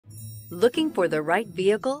Looking for the right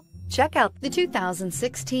vehicle? Check out the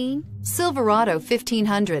 2016 Silverado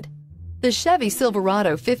 1500. The Chevy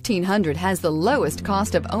Silverado 1500 has the lowest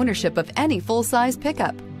cost of ownership of any full-size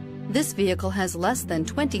pickup. This vehicle has less than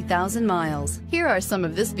 20,000 miles. Here are some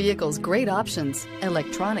of this vehicle's great options: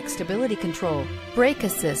 electronic stability control, brake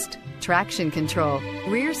assist, traction control,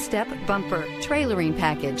 rear step bumper, trailering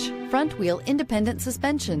package, front wheel independent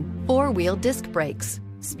suspension, four-wheel disc brakes,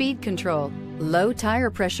 speed control, low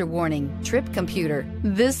tire pressure warning, trip computer.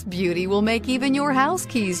 This beauty will make even your house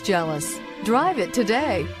keys jealous. Drive it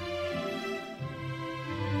today.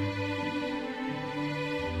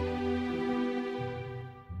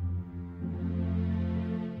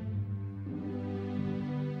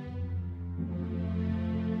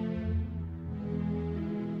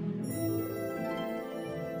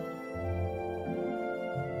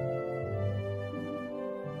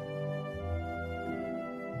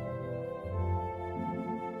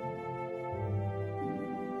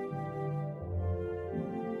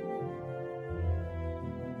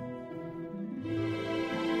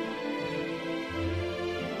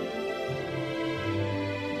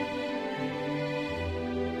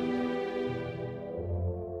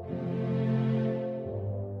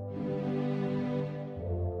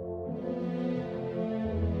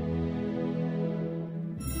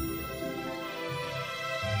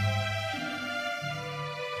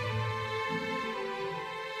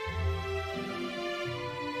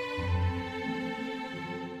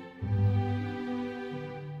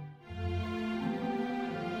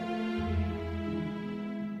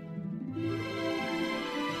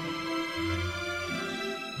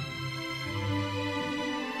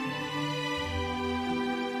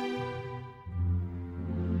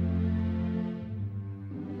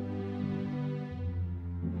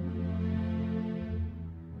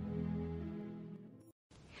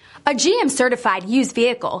 A GM-certified used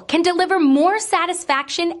vehicle can deliver more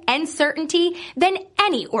satisfaction and certainty than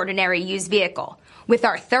any ordinary used vehicle. With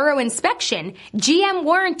our thorough inspection, GM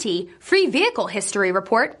warranty, free vehicle history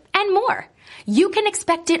report, and more. You can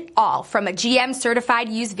expect it all from a GM-certified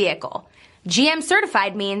used vehicle.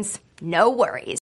 GM-certified means no worries.